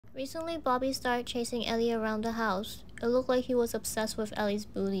Recently, Bobby started chasing Ellie around the house. It looked like he was obsessed with Ellie's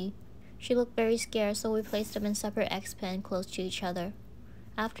booty. She looked very scared, so we placed them in separate egg pens close to each other.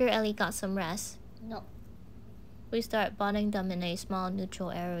 After Ellie got some rest, we started bonding them in a small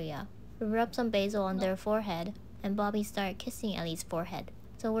neutral area. We rubbed some basil on their forehead, and Bobby started kissing Ellie's forehead.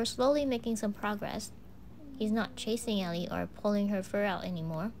 So we're slowly making some progress. He's not chasing Ellie or pulling her fur out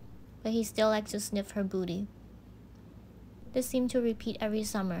anymore, but he still likes to sniff her booty. This seemed to repeat every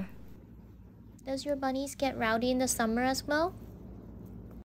summer. Does your bunnies get rowdy in the summer as well?